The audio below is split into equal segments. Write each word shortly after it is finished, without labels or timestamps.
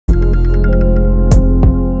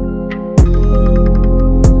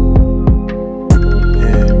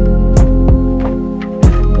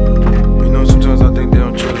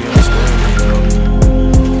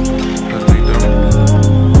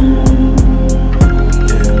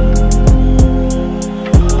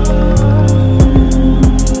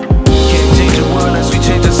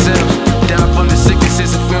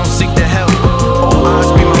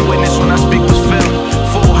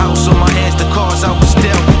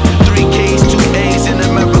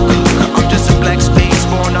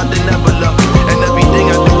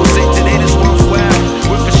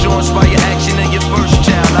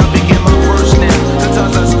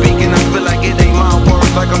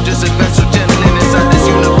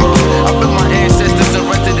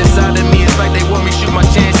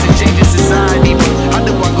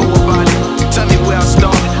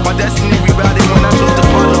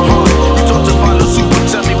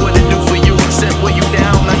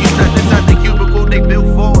they built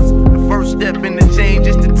for us. The first step in the change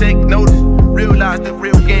is to take notice. Realize the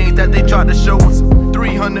real gains that they tried to show us.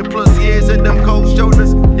 300 plus years of them cold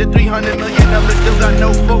shoulders. Your 300 million of it still got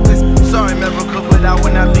no focus. Sorry, America, but I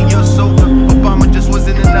will not be your soldier. Obama just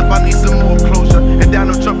wasn't enough, I need some more closure. And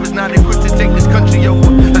Donald Trump is not equipped to take this country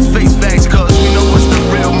over. Let's face facts, cause we know what's the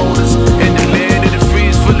real motives. And the land of the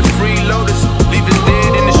free is full of freeloaders. Leave us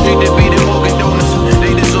dead in the street to be the organ donors.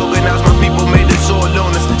 They disorganized my people, made us all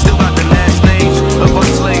loners. Still got the last names of our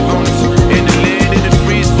slave owners. And the land of the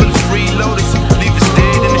free is full of freeloaders. Leave us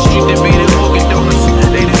dead in the street to be the organ donors.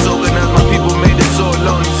 They disorganized my people, made us all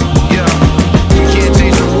loners. Yeah, we can't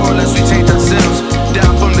change the world unless we change ourselves.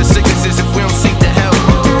 Die from the sicknesses if we don't seek the help.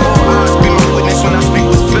 All eyes be my witness when I speak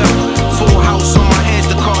was felt. Full house on my hands,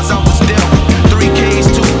 the cards I was dealt. 3 Ks,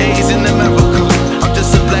 2 A's in America. I'm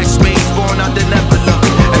just a black space born out the nebula.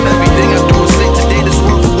 And everything I do is say today that's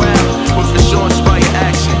worthwhile. Will for sure inspire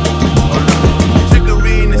action.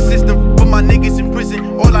 Trickery in the system, put my niggas in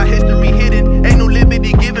prison. All our history hidden, ain't no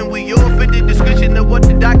liberty given. We all fit the description of what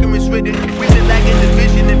the documents written. We been lacking the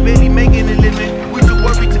vision and barely making a living. We too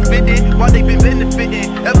worried to fit in, while they been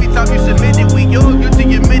benefiting. Every time you submit it, we all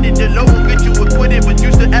guilty admitted. The law will get you acquitted, but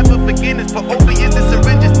you still ever forget us for